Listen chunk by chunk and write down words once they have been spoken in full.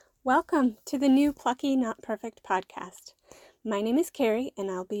Welcome to the new Plucky Not Perfect podcast. My name is Carrie and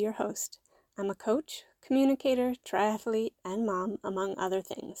I'll be your host. I'm a coach, communicator, triathlete, and mom, among other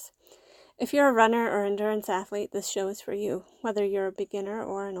things. If you're a runner or endurance athlete, this show is for you, whether you're a beginner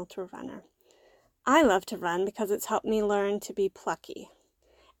or an ultra runner. I love to run because it's helped me learn to be plucky.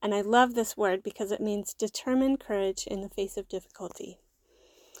 And I love this word because it means determined courage in the face of difficulty.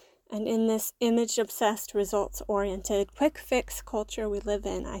 And in this image-obsessed, results-oriented, quick-fix culture we live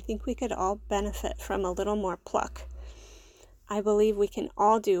in, I think we could all benefit from a little more pluck. I believe we can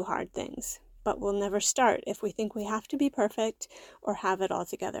all do hard things, but we'll never start if we think we have to be perfect or have it all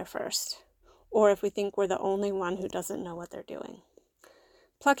together first, or if we think we're the only one who doesn't know what they're doing.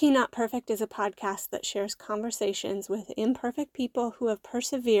 Plucky Not Perfect is a podcast that shares conversations with imperfect people who have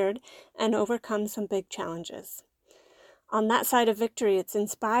persevered and overcome some big challenges. On that side of victory, it's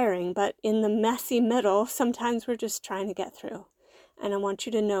inspiring, but in the messy middle, sometimes we're just trying to get through. And I want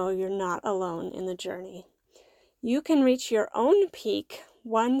you to know you're not alone in the journey. You can reach your own peak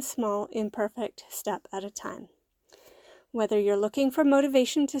one small, imperfect step at a time. Whether you're looking for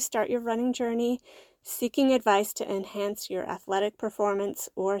motivation to start your running journey, seeking advice to enhance your athletic performance,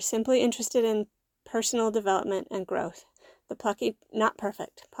 or simply interested in personal development and growth, the Plucky Not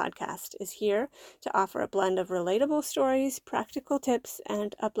Perfect podcast is here to offer a blend of relatable stories, practical tips,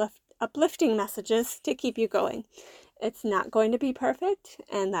 and uplifting messages to keep you going. It's not going to be perfect,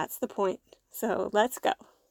 and that's the point. So let's go.